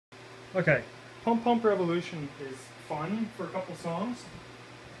Okay, Pump Pump Revolution is fun for a couple songs,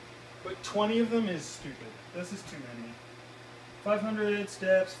 but 20 of them is stupid. This is too many. 500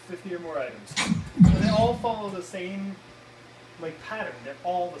 steps, 50 or more items. And they all follow the same pattern. They're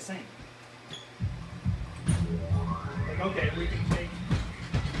all the same. Like, okay, we can take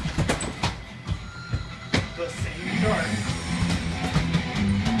the same chart.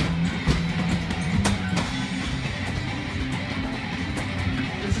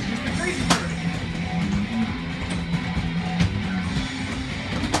 This is just the crazy chart.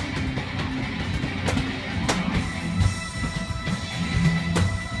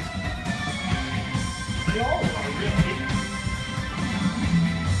 They all are really.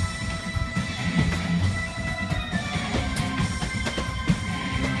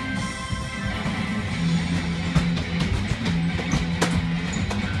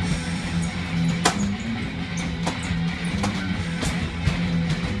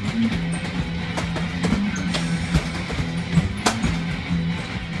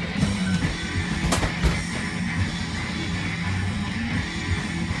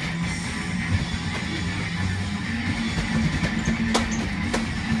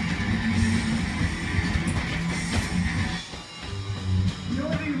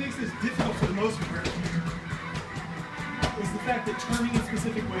 Is the fact that turning in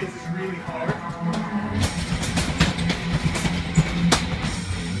specific ways is really hard.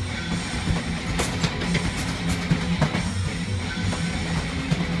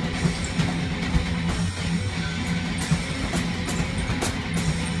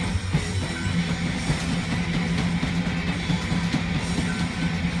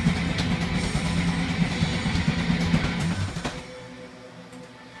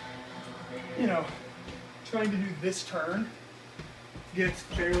 You know, trying to do this turn gets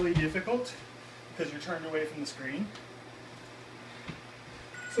fairly difficult because you're turned away from the screen.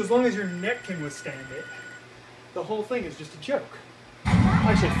 So as long as your neck can withstand it, the whole thing is just a joke.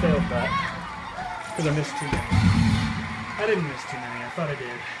 I actually failed that because I missed too many. I didn't miss too many, I thought I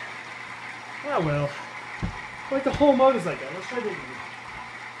did. Oh well. Like the whole mode is like that. Let's try this again.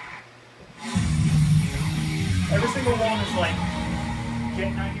 Every single one is like,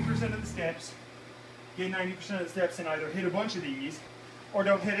 get 90% of the steps, get 90% of the steps and either hit a bunch of these or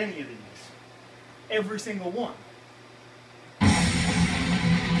don't hit any of these. Every single one.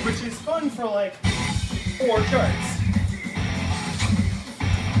 Which is fun for like 4 charts.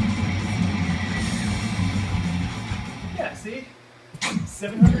 Yeah, see?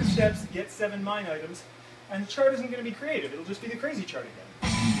 700 steps, get 7 mine items, and the chart isn't going to be creative, it'll just be the crazy chart again.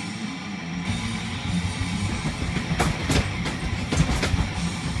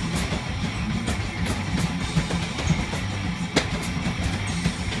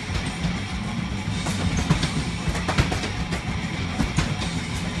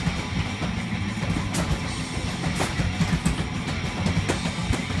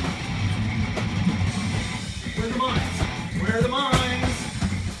 Where are the mines?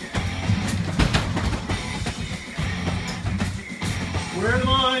 Where are the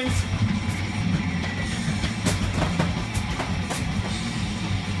mines?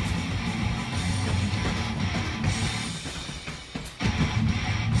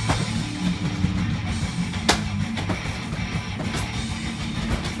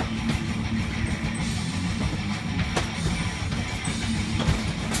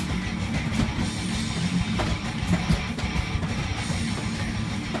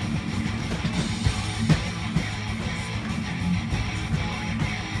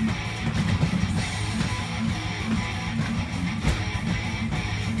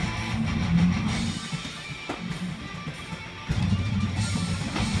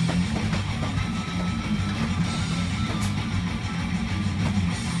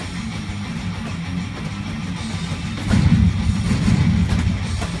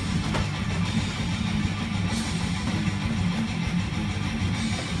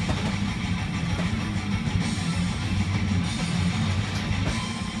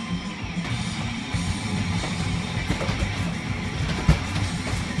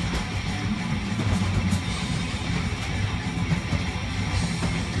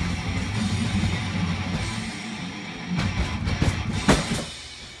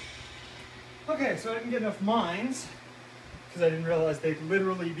 Okay, so I didn't get enough mines, because I didn't realize they'd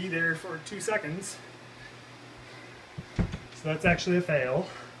literally be there for 2 seconds. So that's actually a fail,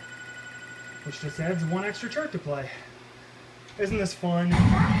 which just adds 1 extra chart to play. Isn't this fun?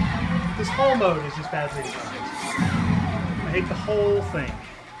 This whole mode is just badly designed. I hate the whole thing.